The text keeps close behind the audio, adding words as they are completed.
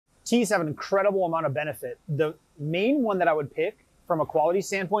Teas have an incredible amount of benefit. The main one that I would pick from a quality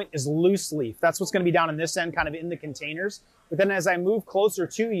standpoint is loose leaf. That's what's going to be down in this end, kind of in the containers. But then as I move closer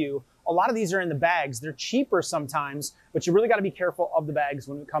to you, a lot of these are in the bags. They're cheaper sometimes, but you really got to be careful of the bags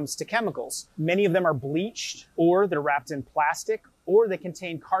when it comes to chemicals. Many of them are bleached, or they're wrapped in plastic, or they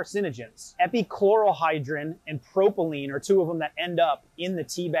contain carcinogens. Epichlorohydrin and propylene are two of them that end up in the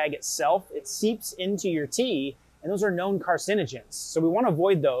tea bag itself. It seeps into your tea, and those are known carcinogens. So we want to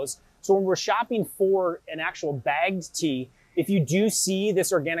avoid those. So when we're shopping for an actual bagged tea, if you do see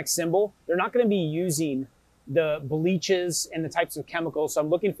this organic symbol, they're not going to be using the bleaches and the types of chemicals. So I'm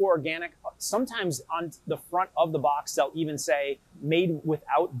looking for organic. Sometimes on the front of the box, they'll even say made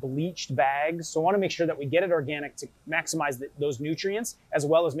without bleached bags. So I want to make sure that we get it organic to maximize those nutrients, as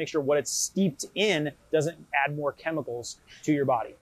well as make sure what it's steeped in doesn't add more chemicals to your body.